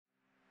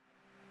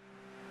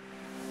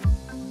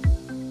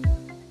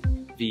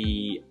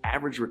The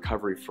average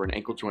recovery for an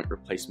ankle joint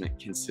replacement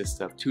consists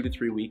of 2 to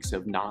 3 weeks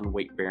of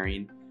non-weight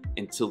bearing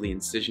until the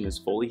incision is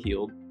fully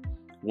healed.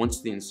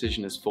 Once the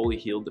incision is fully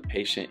healed, the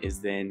patient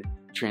is then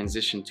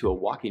transitioned to a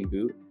walking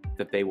boot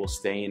that they will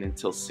stay in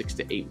until 6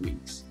 to 8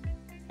 weeks.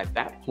 At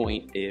that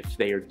point, if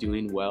they are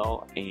doing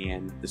well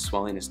and the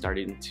swelling is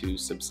starting to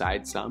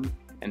subside some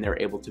and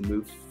they're able to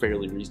move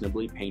fairly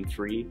reasonably,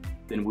 pain-free,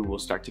 then we will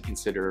start to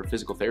consider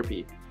physical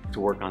therapy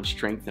to work on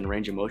strength and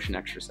range of motion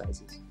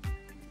exercises.